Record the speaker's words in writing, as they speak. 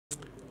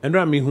And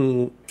I mean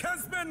who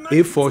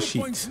A4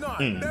 sheet.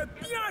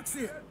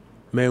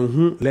 Men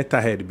who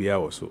letterhead be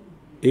also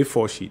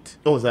A4 sheet.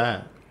 Oh,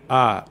 that.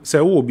 So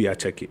who will be a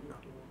check it?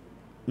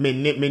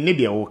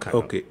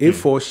 Okay,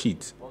 A4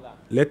 sheet.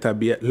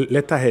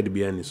 Letterhead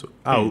be any so.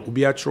 Will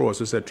be a true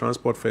also say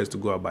transport fares to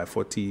go up by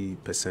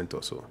 40%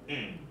 or so.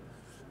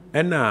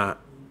 And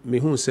me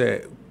who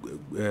say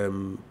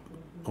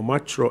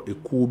omatro e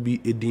could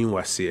be edin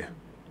was here.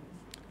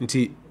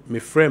 Nti me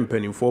friend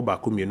penning for back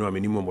home, you know, I'm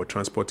minimum of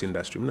transport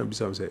industry. Me na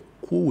bisa say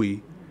cool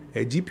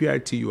a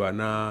GPIT you are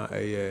na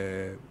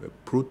a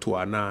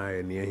proto na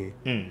any.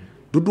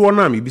 Dodo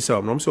na me bisa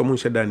am so mo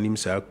sheda nim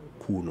sa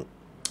cool no.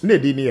 Ne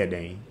di ni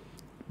eden.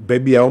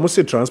 Baby, I almost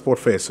say transport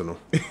fares no.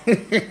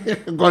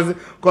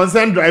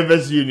 Concerned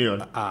Drivers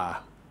Union.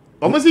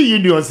 Almost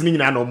unions ni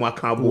na no mo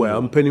aka bo.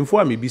 Well, penning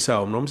for me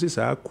bisa am no say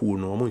sa cool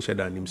no mo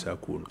sheda nim sa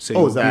cool no.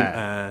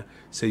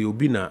 Say you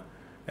be na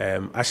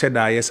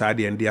asheda yes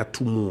ade and dia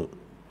tumu.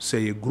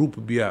 Say a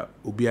group bia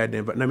obia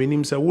denver na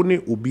menim say wo ne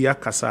obia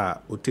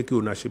kasa o take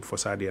ownership for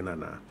Sadia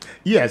nana.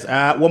 Yes,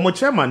 one more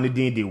chairman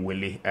din dey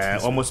wele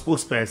almost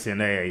spokesperson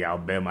ya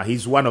Obama.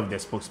 He's one of the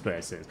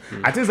spokespersons.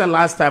 I think the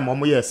last time one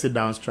more sit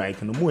down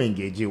strike no more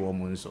engage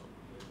one so.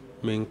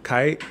 Men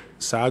kai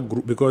sa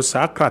group because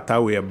sa krata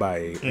we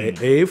buy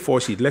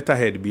A4 sheet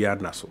letterhead bia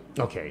na so.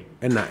 Okay.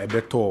 And na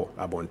ebeto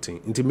abontin.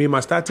 Nti me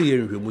must start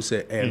here we mu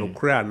say no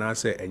kra na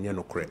say enye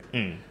no kra.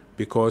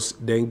 Because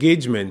the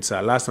engagements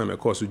last time, of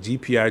course, with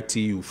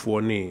GPRTU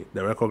for the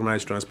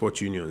recognized transport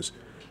unions,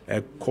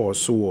 of course,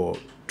 so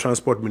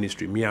transport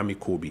ministry, Miami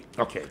Kobe.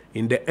 Okay.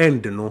 In the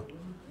end,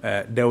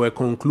 there were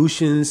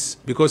conclusions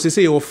because they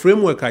say your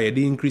framework I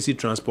the increase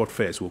transport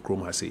fares will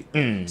Nkrumah say.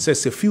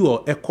 Says if you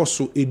are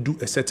so do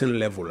a certain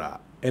level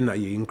and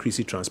you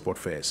increase transport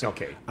fares.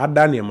 Okay.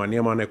 Adani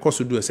man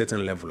cost do a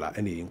certain level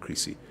and you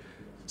increase it.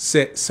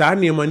 Say sa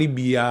money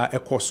be a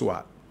cost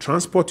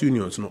transport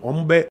unions no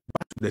ombe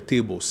back to the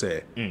table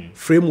say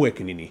framework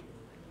nini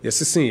yes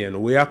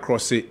saying we are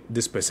crossing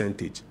this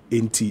percentage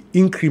into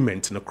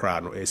increment no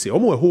crowd no say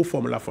omo a whole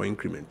formula for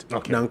increment.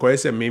 Okay. Na nko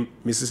say me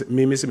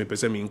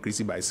person me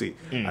increase by say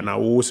and I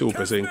will say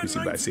person increase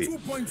by say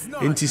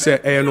into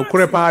say no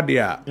krepa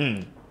dia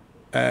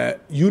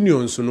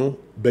unions no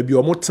baby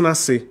omo tena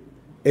say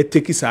e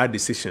take sa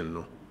decision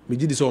no me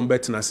did this on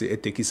better na say e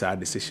take sa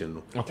decision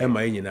no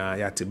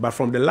but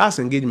from the last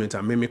engagement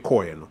I me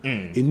call no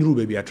in rule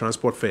baby a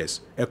transport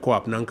fares e co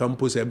up na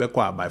campus e be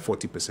co up by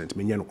 40%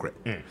 me no kre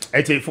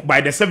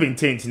by the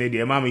 17th ne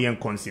dey ma me yen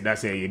consider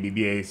say ye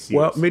BBA.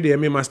 Well me dey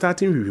me ma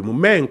starting review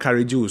me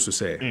encourage you to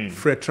say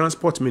for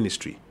transport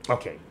ministry.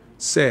 Okay.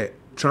 Say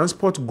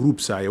transport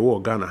groups are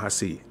your Ghana has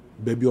say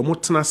baby omo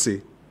tena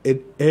say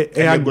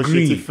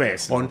agree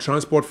first, on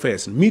transport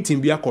fares.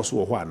 Meeting be a cost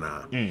or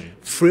na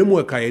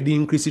framework I did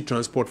increase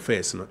transport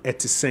fares no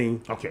at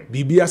saying okay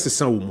BBA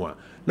se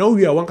now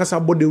we are one kasa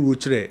body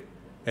roach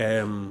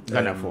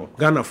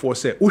Ghana for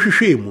say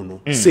uhwehwe mu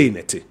no say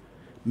nete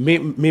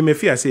me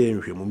fear say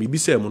nhwe mu me bi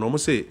say mu no mo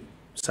say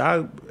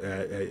sa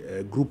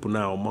group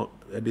now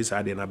this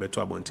ade na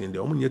beto abontin dey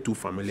omo nye too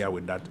familiar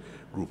with that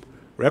group.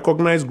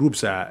 Recognized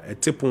groups are a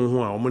tipon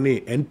ho a omo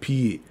ne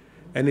NPA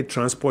any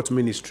transport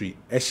ministry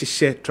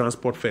share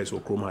transport fares or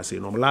Nkrumah say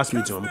no last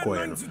meeting I'm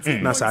calling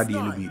na sa dey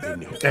no be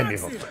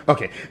anyhow.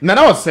 Okay, now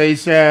that was say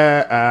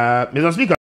Mr. Speaker